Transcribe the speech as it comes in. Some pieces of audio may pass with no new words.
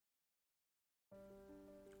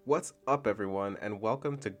What's up, everyone, and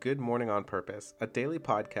welcome to Good Morning on Purpose, a daily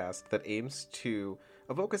podcast that aims to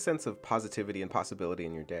evoke a sense of positivity and possibility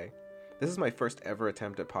in your day. This is my first ever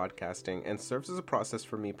attempt at podcasting and serves as a process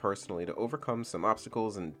for me personally to overcome some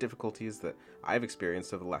obstacles and difficulties that I've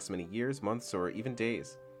experienced over the last many years, months, or even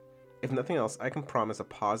days. If nothing else, I can promise a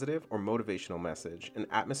positive or motivational message, an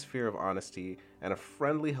atmosphere of honesty, and a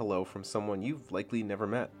friendly hello from someone you've likely never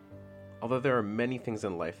met. Although there are many things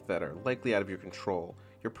in life that are likely out of your control,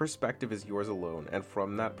 your perspective is yours alone, and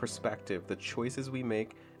from that perspective, the choices we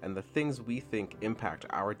make and the things we think impact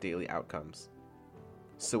our daily outcomes.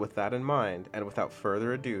 So with that in mind, and without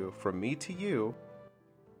further ado, from me to you,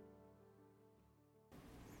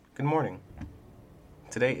 good morning.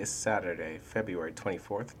 Today is Saturday, February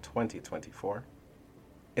 24th, 2024.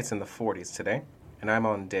 It's in the 40s today, and I'm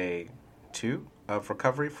on day 2 of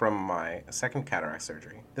recovery from my second cataract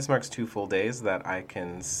surgery. This marks 2 full days that I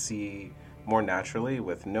can see more naturally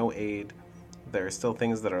with no aid. There are still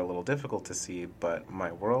things that are a little difficult to see, but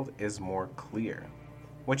my world is more clear,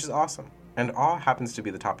 which is awesome. And awe happens to be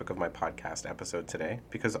the topic of my podcast episode today,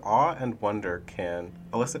 because awe and wonder can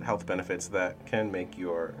elicit health benefits that can make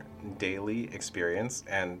your daily experience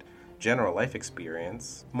and general life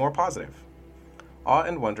experience more positive. Awe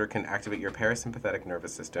and wonder can activate your parasympathetic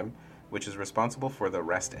nervous system, which is responsible for the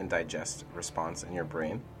rest and digest response in your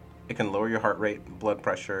brain. It can lower your heart rate, blood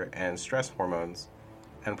pressure, and stress hormones,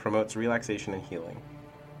 and promotes relaxation and healing.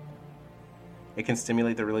 It can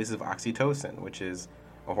stimulate the release of oxytocin, which is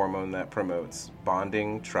a hormone that promotes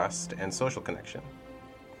bonding, trust, and social connection.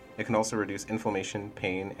 It can also reduce inflammation,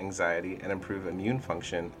 pain, anxiety, and improve immune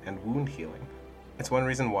function and wound healing. It's one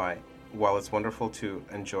reason why, while it's wonderful to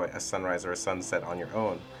enjoy a sunrise or a sunset on your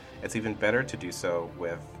own, it's even better to do so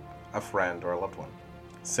with a friend or a loved one.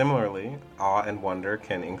 Similarly, awe and wonder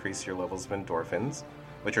can increase your levels of endorphins,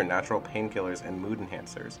 which are natural painkillers and mood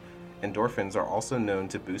enhancers. Endorphins are also known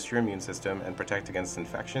to boost your immune system and protect against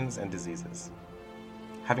infections and diseases.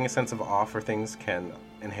 Having a sense of awe for things can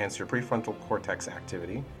enhance your prefrontal cortex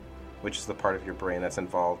activity, which is the part of your brain that's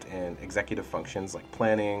involved in executive functions like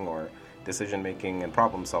planning or decision-making and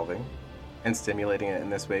problem-solving, and stimulating it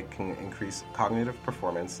in this way can increase cognitive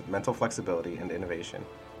performance, mental flexibility, and innovation.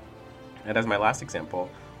 And as my last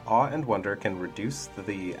example, awe and wonder can reduce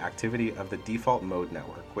the activity of the default mode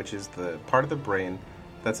network, which is the part of the brain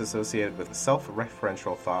that's associated with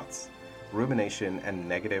self-referential thoughts, rumination, and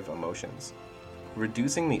negative emotions.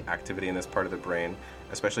 Reducing the activity in this part of the brain,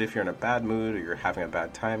 especially if you're in a bad mood or you're having a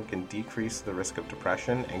bad time, can decrease the risk of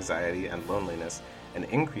depression, anxiety, and loneliness, and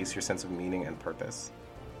increase your sense of meaning and purpose.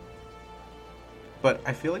 But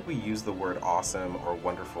I feel like we use the word awesome or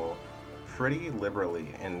wonderful pretty liberally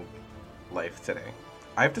in life today.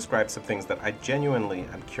 I've described some things that I genuinely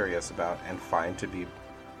am curious about and find to be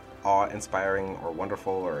awe-inspiring or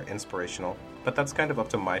wonderful or inspirational, but that's kind of up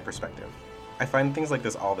to my perspective. I find things like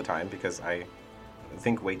this all the time because I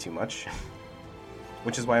think way too much,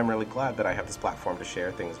 which is why I'm really glad that I have this platform to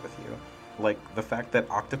share things with you, like the fact that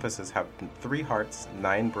octopuses have 3 hearts,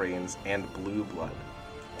 9 brains, and blue blood.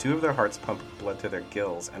 2 of their hearts pump blood to their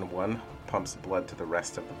gills, and 1 pumps blood to the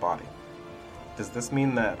rest of the body. Does this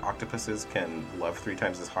mean that octopuses can love 3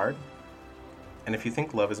 times as hard? And if you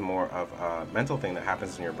think love is more of a mental thing that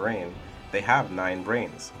happens in your brain, they have 9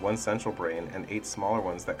 brains, 1 central brain, and 8 smaller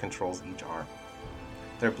ones that controls each arm.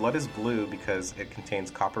 Their blood is blue because it contains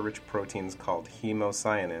copper-rich proteins called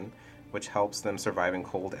hemocyanin, which helps them survive in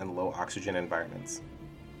cold and low oxygen environments.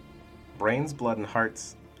 Brains, blood, and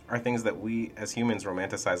hearts are things that we as humans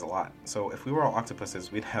romanticize a lot. So if we were all octopuses,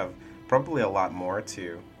 we'd have probably a lot more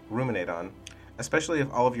to ruminate on, especially if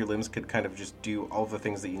all of your limbs could kind of just do all the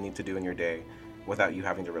things that you need to do in your day without you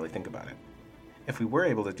having to really think about it. If we were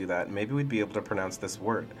able to do that, maybe we'd be able to pronounce this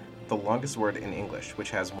word, the longest word in English, which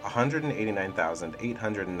has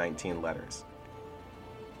 189,819 letters.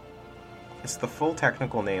 It's the full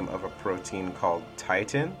technical name of a protein called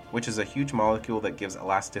titin, which is a huge molecule that gives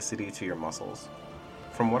elasticity to your muscles.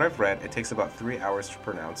 From what I've read, it takes about 3 hours to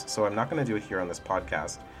pronounce, so I'm not going to do it here on this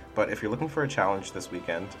podcast, but if you're looking for a challenge this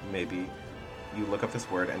weekend, maybe you look up this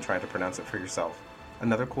word and try to pronounce it for yourself.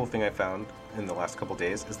 Another cool thing I found in the last couple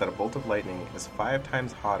days is that a bolt of lightning is 5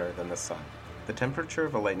 times hotter than the sun. The temperature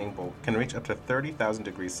of a lightning bolt can reach up to 30,000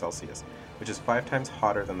 degrees Celsius, which is 5 times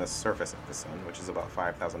hotter than the surface of the sun, which is about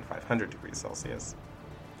 5,500 degrees Celsius.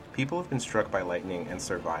 People have been struck by lightning and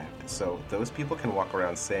survived, so those people can walk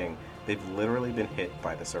around saying they've literally been hit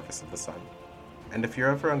by the surface of the sun. And if you're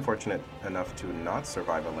ever unfortunate enough to not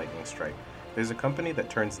survive a lightning strike, there's a company that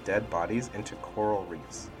turns dead bodies into coral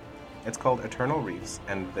reefs. It's called Eternal Reefs,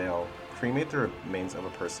 and they'll cremate the remains of a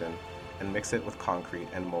person and mix it with concrete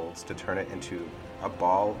and molds to turn it into a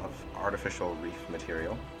ball of artificial reef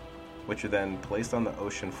material, which are then placed on the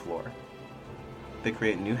ocean floor. They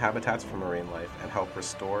create new habitats for marine life and help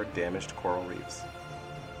restore damaged coral reefs.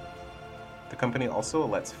 The company also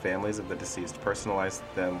lets families of the deceased personalize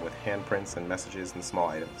them with handprints and messages and small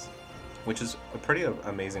items, which is a pretty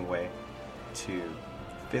amazing way to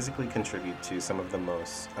physically contribute to some of the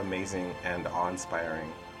most amazing and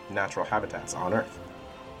awe-inspiring natural habitats on Earth.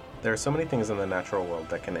 There are so many things in the natural world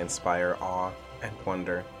that can inspire awe and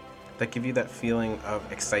wonder, that give you that feeling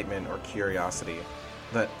of excitement or curiosity,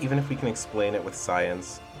 that even if we can explain it with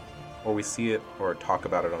science, or we see it or talk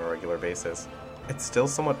about it on a regular basis, it's still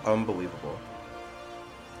somewhat unbelievable,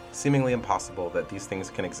 seemingly impossible that these things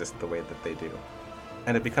can exist the way that they do.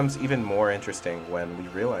 And it becomes even more interesting when we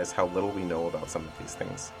realize how little we know about some of these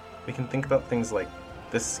things. We can think about things like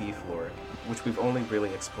the seafloor, which we've only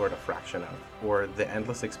really explored a fraction of, or the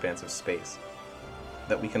endless expanse of space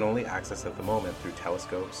that we can only access at the moment through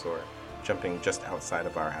telescopes or jumping just outside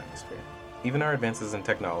of our atmosphere. Even our advances in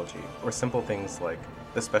technology, or simple things like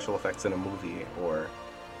the special effects in a movie or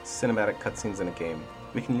cinematic cutscenes in a game,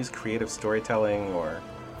 we can use creative storytelling or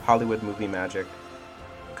Hollywood movie magic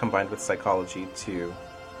combined with psychology to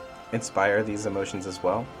inspire these emotions as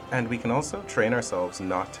well. And we can also train ourselves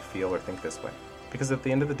not to feel or think this way. Because at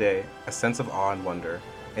the end of the day, a sense of awe and wonder,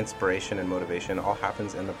 inspiration and motivation all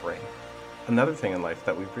happens in the brain. Another thing in life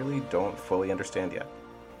that we really don't fully understand yet.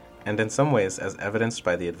 And in some ways, as evidenced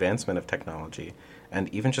by the advancement of technology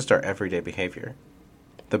and even just our everyday behavior,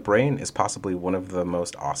 the brain is possibly one of the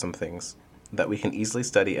most awesome things that we can easily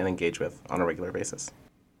study and engage with on a regular basis.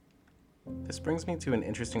 This brings me to an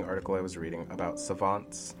interesting article I was reading about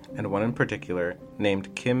savants, and one in particular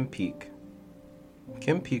named Kim Peek.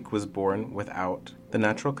 Kim Peek was born without the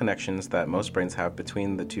natural connections that most brains have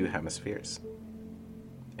between the two hemispheres.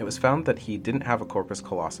 It was found that he didn't have a corpus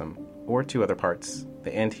callosum, or two other parts,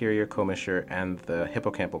 the anterior commissure and the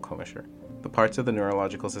hippocampal commissure, the parts of the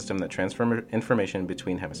neurological system that transfer information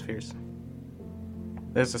between hemispheres.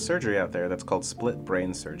 There's a surgery out there that's called split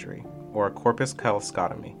brain surgery, or a corpus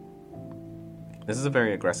callosectomy. This is a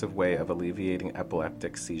very aggressive way of alleviating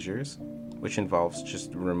epileptic seizures, which involves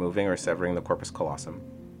just removing or severing the corpus callosum.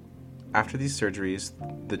 After these surgeries,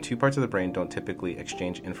 the two parts of the brain don't typically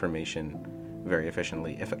exchange information very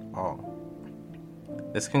efficiently, if at all.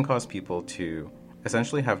 This can cause people to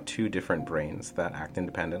essentially have two different brains that act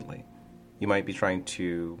independently. You might be trying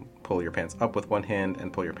to pull your pants up with one hand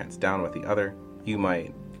and pull your pants down with the other. You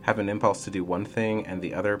might have an impulse to do one thing, and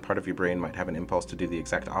the other part of your brain might have an impulse to do the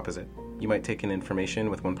exact opposite. You might take in information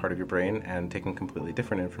with one part of your brain and take in completely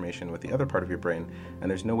different information with the other part of your brain, and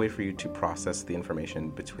there's no way for you to process the information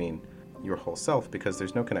between your whole self because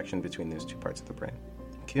there's no connection between those two parts of the brain.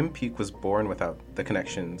 Kim Peek was born without the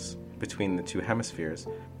connections between the two hemispheres,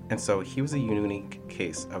 and so he was a unique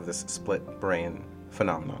case of this split brain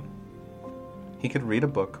phenomenon. He could read a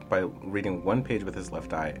book by reading one page with his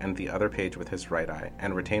left eye and the other page with his right eye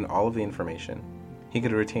and retain all of the information. He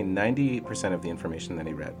could retain 98% of the information that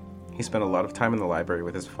he read. He spent a lot of time in the library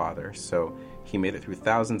with his father, so he made it through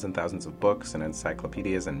thousands and thousands of books and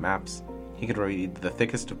encyclopedias and maps. He could read the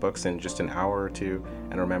thickest of books in just an hour or two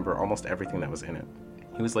and remember almost everything that was in it.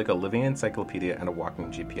 He was like a living encyclopedia and a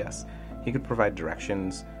walking GPS. He could provide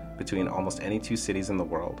directions between almost any two cities in the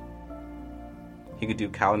world. He could do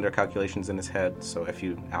calendar calculations in his head, so if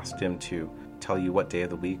you asked him to tell you what day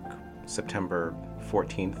of the week September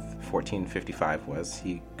 14th, 1455 was,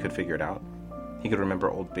 he could figure it out. He could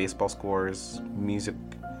remember old baseball scores, music,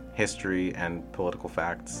 history, and political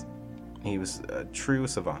facts. He was a true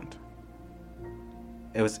savant.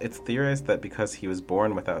 It's theorized that because he was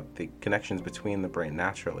born without the connections between the brain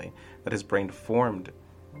naturally, that his brain formed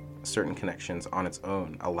certain connections on its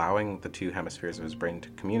own, allowing the two hemispheres of his brain to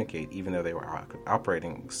communicate even though they were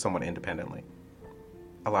operating somewhat independently,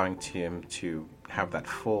 allowing him to have that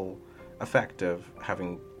full effect of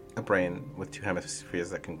having a brain with two hemispheres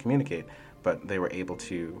that can communicate, but they were able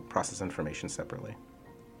to process information separately.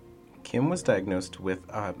 Kim was diagnosed with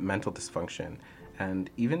mental dysfunction, and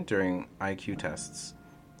even during IQ tests,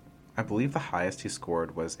 I believe the highest he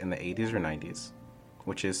scored was in the 80s or 90s,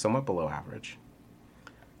 which is somewhat below average.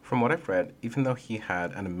 From what I've read, even though he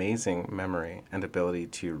had an amazing memory and ability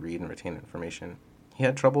to read and retain information, he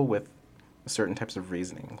had trouble with certain types of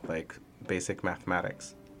reasoning, like basic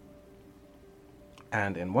mathematics.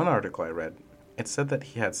 And in one article I read, it said that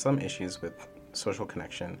he had some issues with social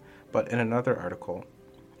connection, but in another article,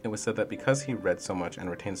 it was said that because he read so much and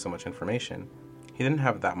retained so much information, he didn't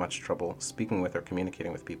have that much trouble speaking with or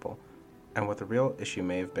communicating with people. And what the real issue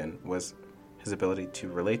may have been was his ability to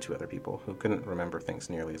relate to other people who couldn't remember things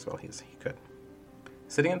nearly as well as he could.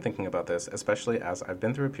 Sitting and thinking about this, especially as I've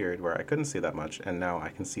been through a period where I couldn't see that much and now I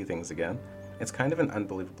can see things again, it's kind of an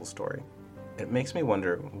unbelievable story. It makes me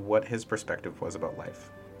wonder what his perspective was about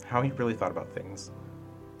life, how he really thought about things.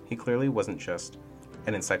 He clearly wasn't just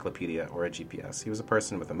an encyclopedia or a GPS. He was a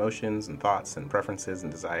person with emotions and thoughts and preferences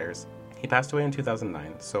and desires. He passed away in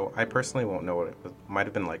 2009, so I personally won't know what it might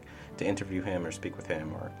have been like to interview him or speak with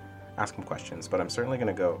him or ask him questions, but I'm certainly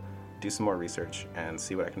going to go do some more research and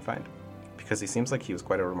see what I can find, because he seems like he was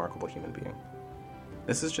quite a remarkable human being.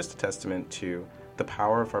 This is just a testament to the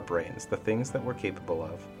power of our brains, the things that we're capable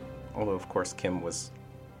of, although of course Kim was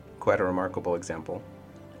quite a remarkable example,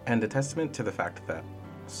 and a testament to the fact that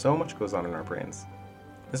so much goes on in our brains.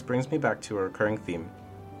 This brings me back to a recurring theme,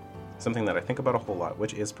 something that I think about a whole lot,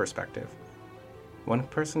 which is perspective. One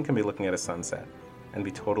person can be looking at a sunset and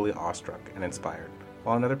be totally awestruck and inspired,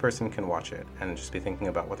 while another person can watch it and just be thinking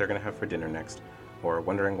about what they're going to have for dinner next, or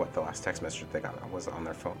wondering what the last text message they got was on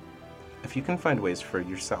their phone. If you can find ways for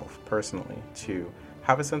yourself, personally, to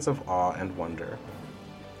have a sense of awe and wonder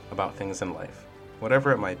about things in life,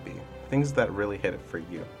 whatever it might be, things that really hit it for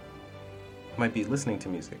you. It might be listening to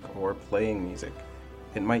music or playing music.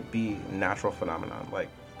 It might be natural phenomena like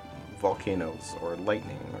volcanoes or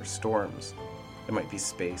lightning or storms. It might be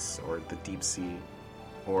space or the deep sea,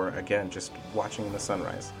 or again, just watching the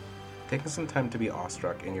sunrise. Taking some time to be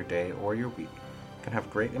awestruck in your day or your week can have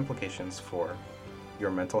great implications for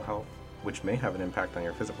your mental health, which may have an impact on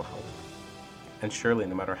your physical health. And surely,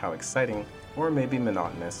 no matter how exciting or maybe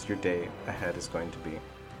monotonous your day ahead is going to be,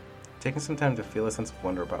 taking some time to feel a sense of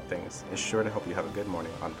wonder about things is sure to help you have a good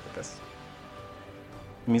morning on purpose.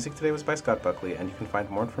 The music today was by Scott Buckley, and you can find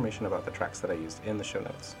more information about the tracks that I used in the show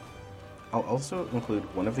notes. I'll also include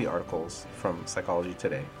one of the articles from Psychology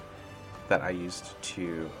Today that I used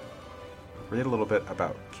to read a little bit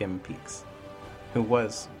about Kim Peeks, who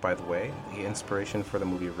was, by the way, the inspiration for the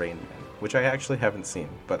movie Rain Man, which I actually haven't seen,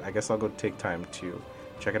 but I guess I'll go take time to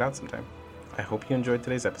check it out sometime. I hope you enjoyed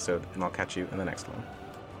today's episode, and I'll catch you in the next one.